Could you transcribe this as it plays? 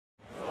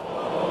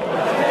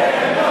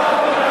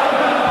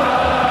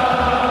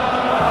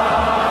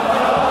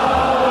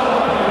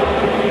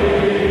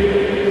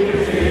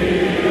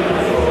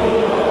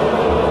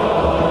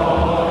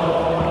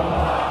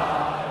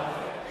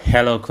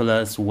Hello,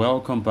 callers.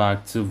 Welcome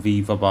back to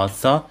Viva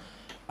Barca,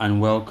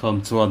 and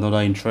welcome to another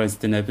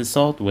interesting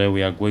episode where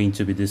we are going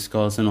to be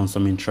discussing on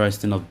some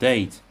interesting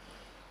updates.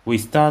 We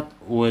start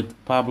with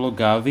Pablo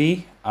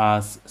Gavi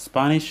as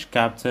Spanish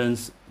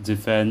captains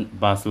defend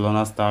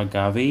Barcelona star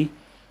Gavi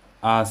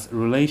as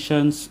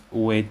relations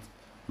with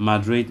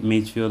Madrid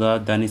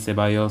midfielder Dani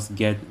Ceballos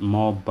get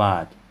more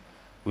bad.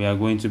 We are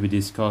going to be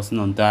discussing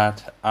on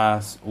that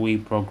as we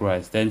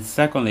progress. Then,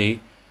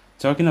 secondly,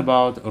 talking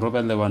about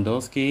Robert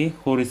Lewandowski,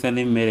 who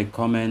recently made a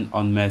comment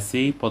on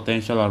Messi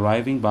potential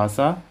arriving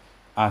Barca,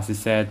 as he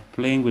said,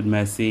 playing with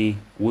Messi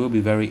will be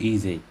very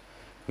easy.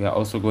 We are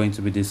also going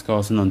to be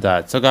discussing on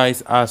that. So,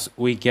 guys, as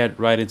we get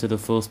right into the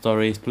full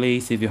stories,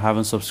 please, if you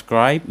haven't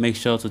subscribed, make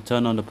sure to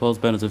turn on the post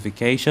bell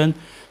notification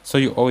so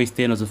you always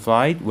stay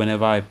notified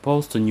whenever I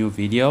post a new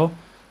video.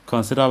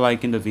 Consider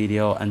liking the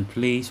video and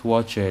please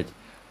watch it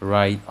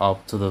right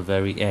up to the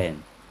very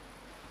end.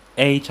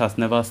 Age has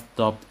never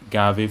stopped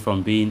Gavi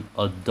from being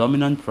a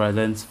dominant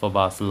presence for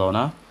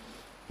Barcelona,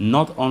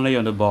 not only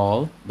on the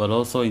ball, but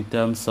also in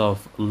terms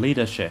of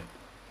leadership.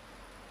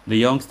 The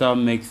youngster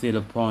makes it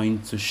a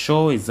point to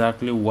show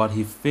exactly what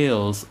he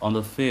feels on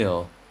the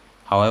field.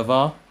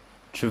 However,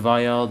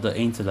 trivial the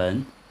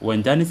incident,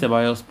 when Dani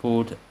Ceballos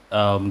pulled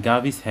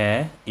Gavi's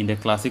hair in the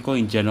Clásico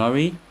in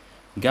January,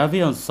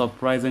 Gavi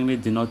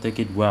unsurprisingly did not take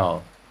it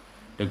well.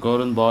 The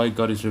Golden Boy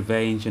got his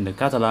revenge in the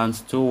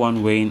Catalans'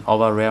 2-1 win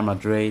over Real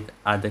Madrid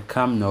at the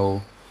Camp Nou,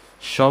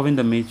 shoving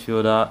the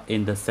midfielder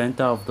in the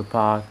center of the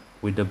park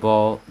with the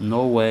ball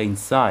nowhere in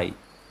sight.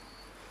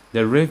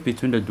 The rift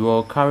between the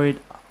duo carried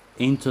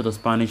into the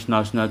Spanish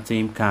national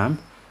team camp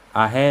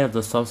ahead of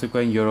the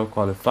subsequent Euro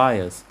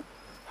qualifiers.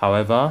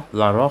 However,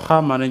 La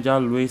Roja manager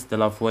Luis de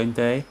la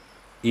Fuente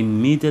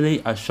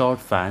immediately assured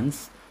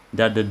fans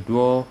that the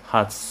duo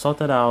had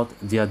sorted out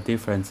their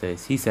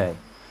differences. He said,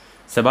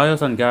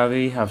 Ceballos and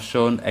Gavi have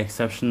shown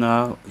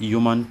exceptional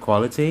human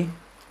quality.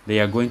 They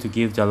are going to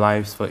give their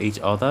lives for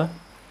each other.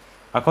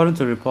 According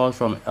to reports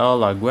from El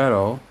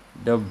Aguero,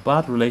 the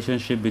bad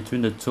relationship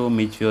between the two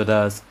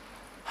midfielders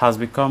has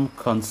become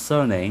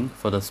concerning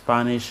for the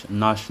Spanish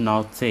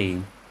national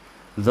team.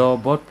 Though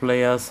both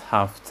players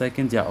have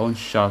taken their own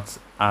shots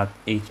at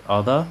each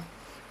other,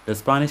 the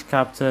Spanish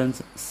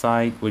captains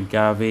side with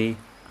Gavi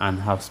and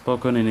have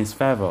spoken in his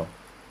favor.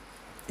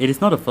 It is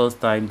not the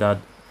first time that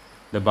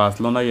the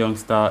Barcelona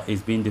youngster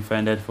is being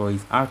defended for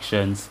his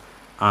actions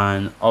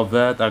and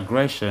overt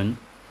aggression.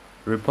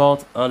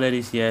 Reports earlier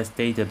this year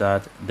stated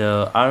that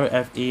the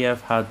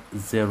RFEF had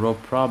zero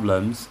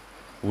problems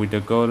with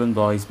the Golden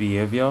Boy's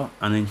behavior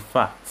and in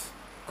fact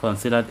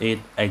considered it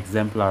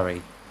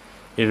exemplary.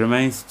 It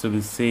remains to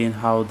be seen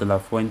how De La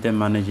Fuente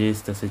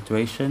manages the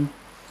situation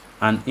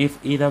and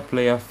if either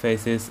player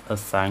faces a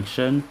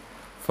sanction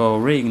for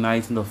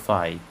reigniting the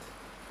fight.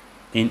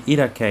 In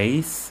either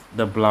case,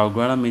 the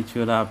Blaugrana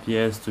midfielder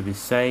appears to be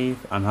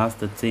safe and has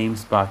the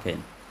team's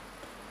backing.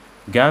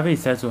 Gavi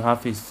is said to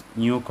have his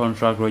new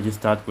contract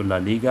registered with La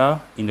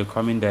Liga in the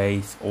coming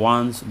days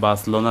once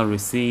Barcelona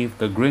receive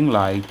the green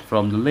light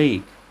from the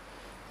league.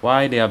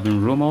 While there have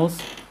been rumors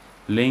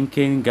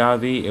linking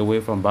Gavi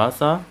away from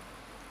Barca,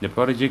 the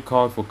prodigy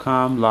called for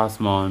calm last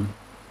month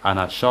and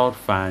assured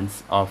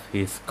fans of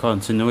his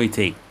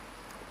continuity.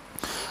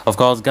 Of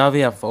course, Gavi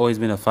have always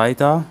been a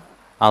fighter.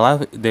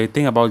 The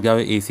thing about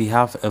Gavi is he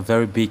have a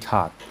very big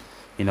heart.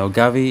 You know,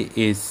 Gavi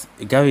is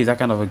that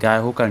kind of a guy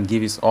who can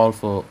give his all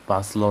for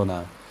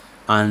Barcelona,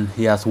 and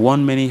he has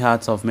won many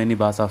hearts of many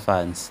Barca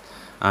fans.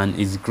 And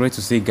it's great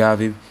to see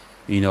Gavi,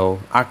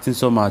 acting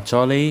so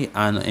maturely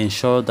and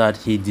ensure that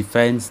he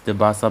defends the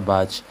Barca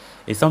badge.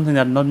 It's something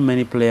that not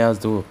many players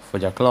do for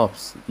their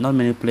clubs. Not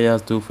many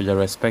players do for their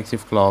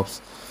respective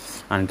clubs.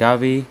 And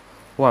Gavi,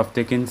 who have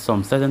taken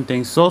some certain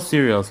things so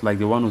serious, like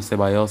the one with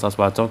Ceballos, as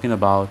we are talking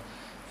about.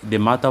 The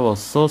matter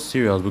was so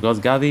serious because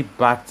Gavi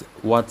backed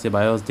what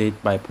Ceballos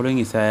did by pulling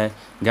his hair.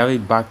 Gavi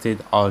backed it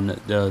on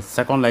the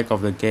second leg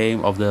of the game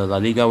of the La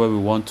Liga where we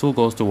won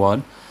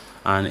 2-1,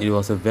 and it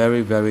was a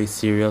very, very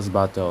serious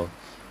battle.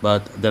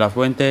 But De La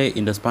Fuente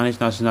in the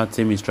Spanish national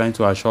team is trying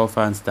to assure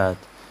fans that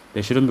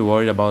they shouldn't be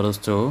worried about us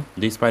too,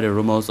 despite the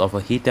rumors of a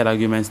heated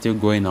argument still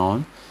going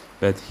on.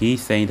 But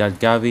he's saying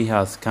that Gavi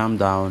has calmed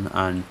down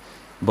and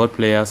both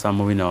players are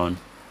moving on.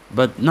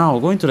 But now,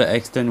 going to the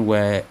extent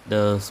where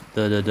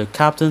the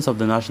captains of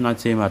the national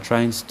team are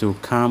trying to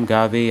calm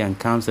Gavi and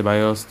calm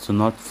Ceballos to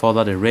not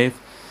further the rift,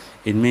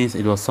 it means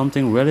it was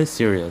something really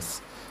serious.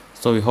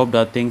 So we hope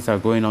that things are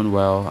going on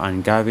well.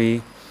 And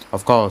Gavi,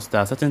 of course,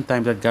 there are certain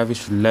times that Gavi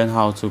should learn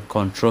how to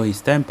control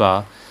his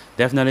temper.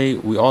 Definitely,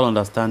 we all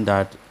understand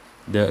that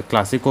the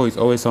Clásico is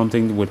always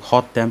something with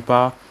hot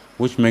temper,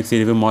 which makes it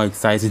even more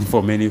exciting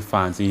for many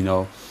fans,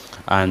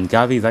 And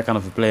Gavi is that kind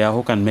of a player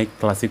who can make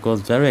Clásicos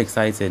very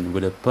exciting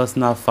with a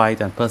personal fight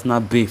and personal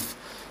beef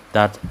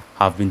that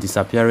have been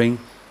disappearing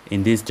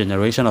in this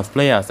generation of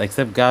players,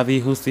 except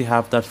Gavi, who still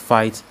have that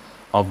fight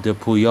of the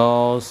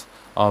Puyols,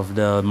 of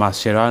the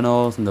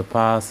Mascheranos in the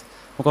past.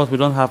 Of course, we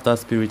don't have that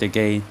spirit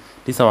again.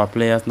 These our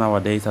players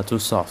nowadays are too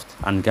soft,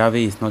 and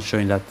Gavi is not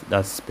showing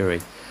that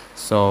spirit.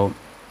 So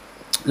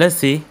Let's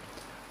see.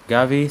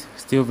 Gavi,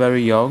 still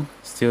very young,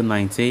 still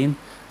 19,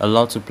 a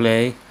lot to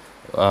play.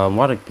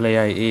 What a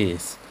player he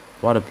is.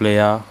 What a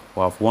player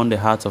who have won the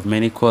hearts of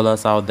many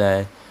callers out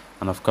there.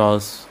 And of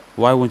course,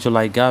 why wouldn't you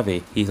like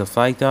Gavi? He's a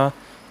fighter.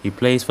 He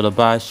plays for the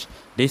Bash.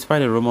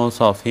 Despite the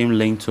rumors of him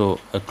linked to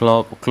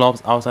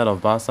clubs outside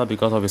of Barca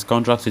because of his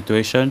contract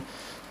situation,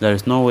 there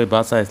is no way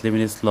Barca is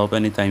leaving this club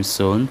anytime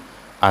soon.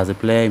 As the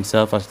player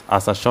himself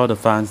has assured the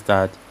fans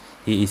that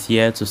he is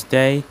here to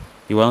stay.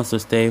 He wants to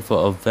stay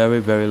for a very,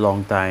 very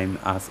long time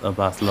as a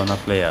Barcelona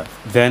player.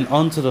 Then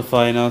on to the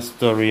final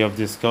story of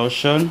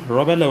discussion.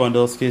 Robert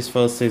Lewandowski's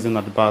first season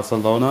at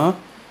Barcelona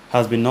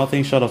has been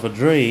nothing short of a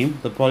dream.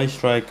 The Polish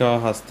striker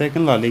has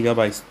taken La Liga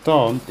by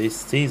storm this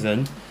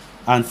season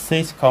and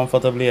sits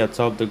comfortably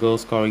atop the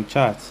goal-scoring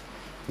chart.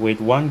 With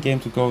one game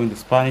to go in the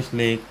Spanish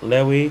league,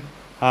 Lewa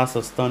has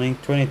a stunning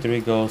 23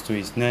 goals to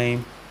his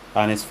name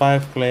and is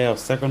 5 clear of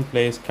second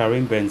place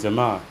Karim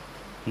Benzema.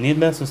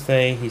 Needless to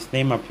say, his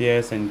name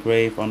appears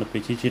engraved on the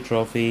Pichichi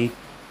Trophy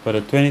for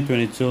the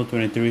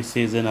 2022-23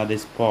 season at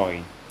this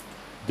point.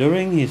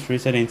 During his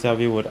recent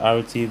interview with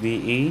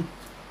RTVE,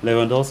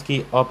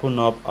 Lewandowski opened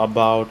up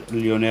about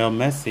Lionel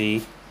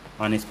Messi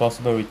and his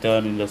possible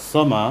return in the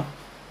summer,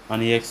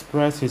 and he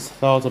expressed his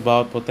thoughts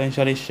about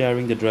potentially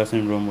sharing the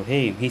dressing room with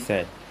him. He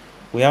said,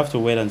 "We have to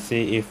wait and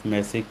see if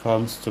Messi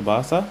comes to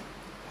Barca.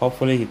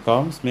 Hopefully he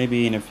comes,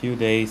 maybe in a few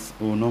days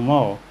we'll know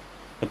more."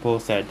 The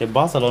post said. The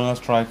Barcelona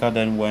striker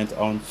then went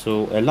on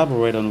to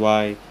elaborate on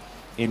why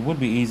it would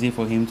be easy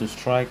for him to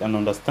strike an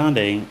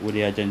understanding with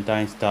the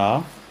Argentine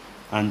star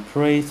and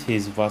praised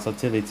his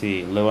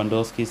versatility.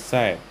 Lewandowski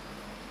said,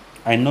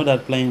 "I know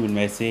that playing with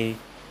Messi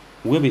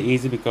will be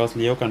easy because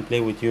Leo can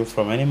play with you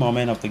from any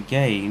moment of the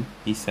game,"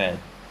 he said.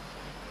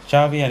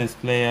 Xavi and his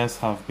players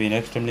have been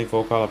extremely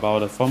vocal about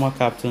the former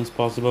captain's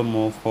possible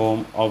move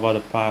home over the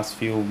past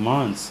few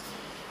months.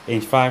 In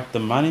fact, the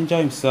manager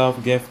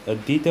himself gave a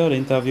detailed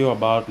interview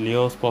about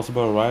Leo's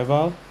possible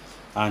arrival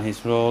and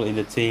his role in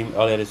the team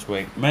earlier this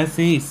week.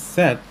 Messi is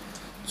said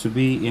to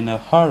be in a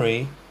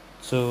hurry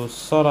to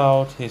sort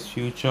out his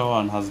future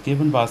and has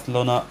given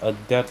Barcelona a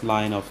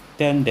deadline of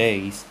 10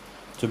 days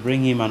to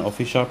bring him an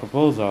official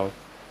proposal.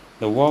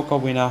 The World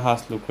Cup winner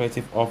has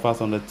lucrative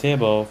offers on the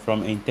table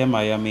from Inter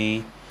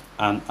Miami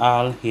and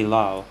Al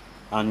Hilal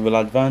and will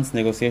advance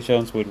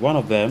negotiations with one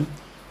of them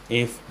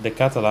if the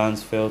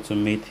Catalans fail to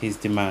meet his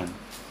demand.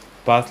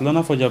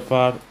 Barcelona, for their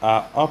part,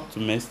 are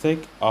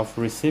optimistic of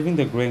receiving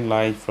the green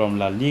light from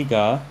La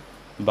Liga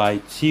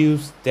by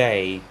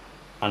Tuesday.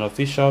 An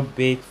official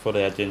bid for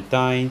the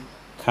Argentine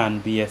can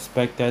be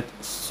expected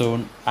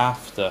soon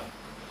after.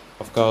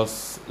 Of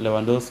course,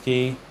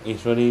 Lewandowski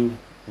is really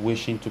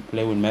wishing to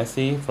play with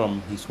Messi.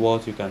 From his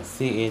words, you can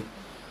see it.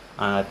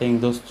 And I think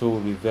those two will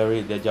be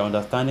they're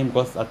understanding,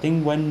 because I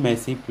think when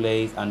Messi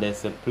plays and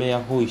there's a player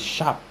who is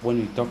sharp when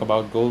you talk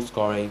about goal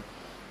scoring,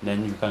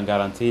 then you can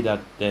guarantee that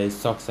there is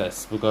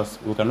success, because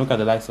we can look at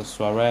the likes of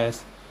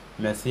Suarez.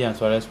 Messi and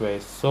Suarez were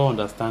so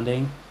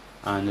understanding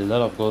and a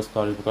lot of goal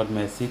scoring because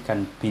Messi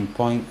can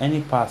pinpoint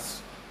any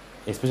pass,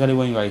 especially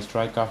when you are a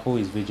striker who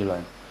is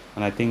vigilant.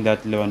 And I think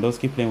that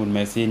Lewandowski playing with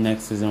Messi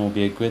next season will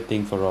be a great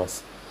thing for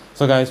us.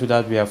 So guys, with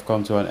that we have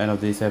come to an end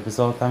of this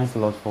episode. Thanks a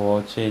lot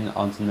for watching.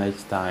 Until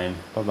next time,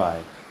 bye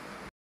bye.